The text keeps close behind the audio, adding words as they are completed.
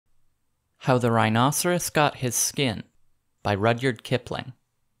How the Rhinoceros Got His Skin by Rudyard Kipling.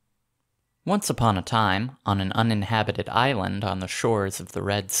 Once upon a time, on an uninhabited island on the shores of the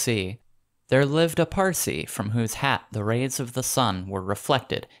Red Sea, there lived a Parsee from whose hat the rays of the sun were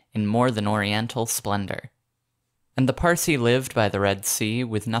reflected in more than oriental splendor. And the Parsee lived by the Red Sea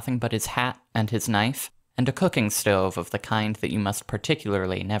with nothing but his hat and his knife, and a cooking stove of the kind that you must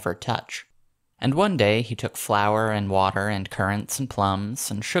particularly never touch. And one day he took flour and water and currants and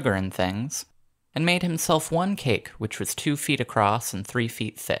plums and sugar and things, and made himself one cake which was 2 feet across and 3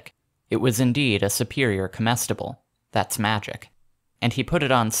 feet thick. It was indeed a superior comestible. That's magic. And he put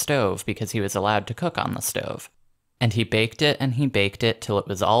it on stove because he was allowed to cook on the stove. And he baked it till it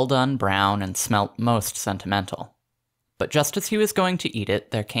was all done brown and smelt most sentimental. But just as he was going to eat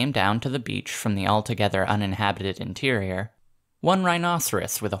it, there came down to the beach from the altogether uninhabited interior one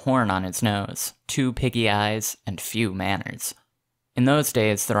rhinoceros with a horn on his nose, 2 piggy eyes, and few manners. In those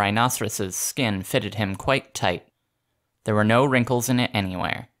days, the rhinoceros's skin fitted him quite tight. There were no wrinkles in it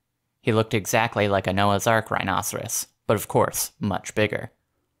anywhere. He looked exactly like a Noah's Ark rhinoceros, but of course, much bigger.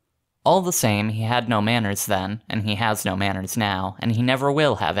 All the same, he had no manners then, and he has no manners now, and he never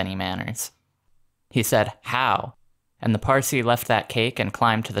will have any manners. He said, "How?" And the Parsee left that cake and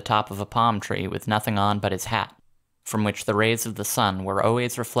climbed to the top of a palm tree with nothing on but his hat, from which the rays of the sun were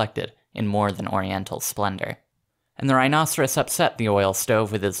always reflected in more than oriental splendor. And the rhinoceros upset the oil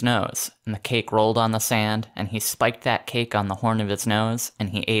stove with his nose, and the cake rolled on the sand, and he spiked that cake on the horn of his nose,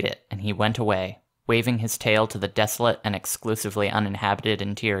 and he ate it, and he went away, waving his tail to the desolate and exclusively uninhabited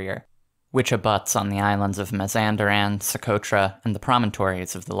interior, which abuts on the islands of Mazanderan, Socotra, and the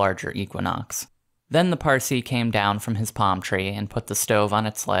promontories of the larger equinox. Then the Parsee came down from his palm tree and put the stove on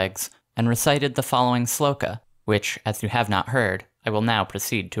its legs, and recited the following sloka, which, as you have not heard, I will now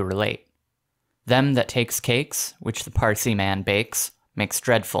proceed to relate. Them that takes cakes, which the Parsee man bakes, makes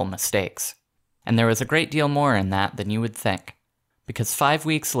dreadful mistakes. And there was a great deal more in that than you would think, because 5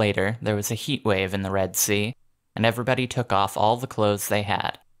 weeks later there was a heat wave in the Red Sea, and everybody took off all the clothes they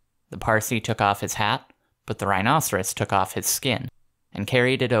had. The Parsee took off his hat, but the rhinoceros took off his skin, and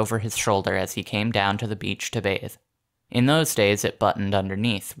carried it over his shoulder as he came down to the beach to bathe. In those days it buttoned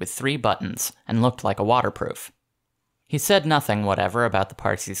underneath with 3 buttons, and looked like a waterproof. He said nothing whatever about the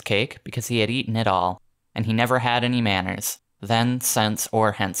Parsee's cake, because he had eaten it all, and he never had any manners, then, since,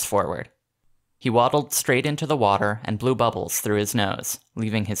 or henceforward. He waddled straight into the water, and blew bubbles through his nose,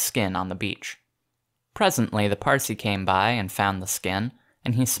 leaving his skin on the beach. Presently the Parsee came by and found the skin,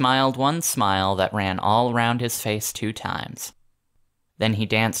 and he smiled one smile that ran all round his face 2 times. Then he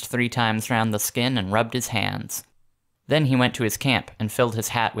danced 3 times round the skin and rubbed his hands. Then he went to his camp and filled his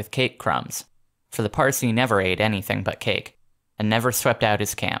hat with cake crumbs, for the Parsee never ate anything but cake, and never swept out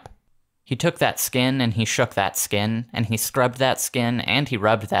his camp. He took that skin, and he shook that skin, and he scrubbed that skin, and he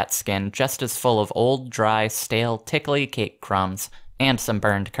rubbed that skin just as full of old, dry, stale, tickly cake crumbs, and some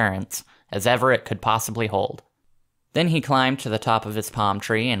burned currants, as ever it could possibly hold. Then he climbed to the top of his palm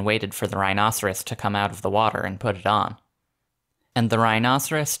tree and waited for the rhinoceros to come out of the water and put it on. And the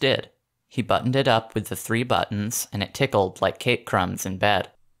rhinoceros did. He buttoned it up with the 3 buttons, and it tickled like cake crumbs in bed.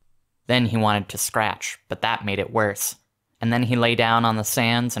 Then he wanted to scratch, but that made it worse. And then he lay down on the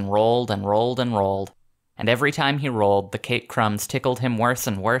sands and rolled and rolled and rolled, and every time he rolled, the cake crumbs tickled him worse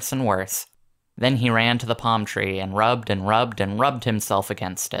and worse and worse. Then he ran to the palm tree and rubbed and rubbed and rubbed himself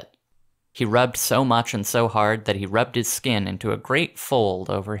against it. He rubbed so much and so hard that he rubbed his skin into a great fold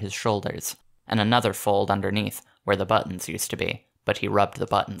over his shoulders, and another fold underneath where the buttons used to be, but he rubbed the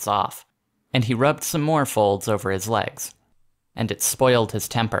buttons off. And he rubbed some more folds over his legs. And it spoiled his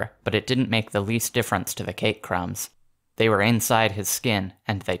temper, but it didn't make the least difference to the cake crumbs. They were inside his skin,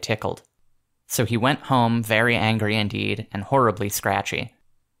 and they tickled. So he went home very angry indeed, and horribly scratchy.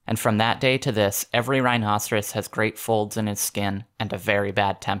 And from that day to this, every rhinoceros has great folds in his skin, and a very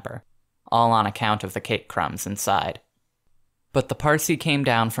bad temper, all on account of the cake crumbs inside. But the Parsee came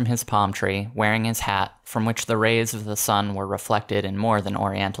down from his palm tree, wearing his hat, from which the rays of the sun were reflected in more than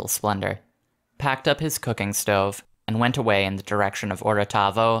oriental splendor, packed up his cooking stove, and went away in the direction of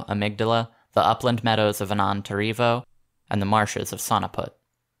Orotavo, Amygdala, the upland meadows of Anantarivo, and the marshes of Sonaput.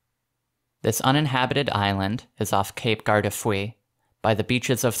 This uninhabited island is off Cape Gardefui, by the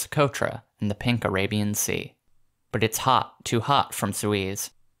beaches of Socotra in the pink Arabian Sea. But it's hot, too hot from Suez,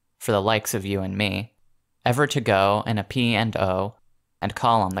 for the likes of you and me, ever to go in a P and O, and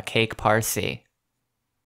call on the cake Parsee.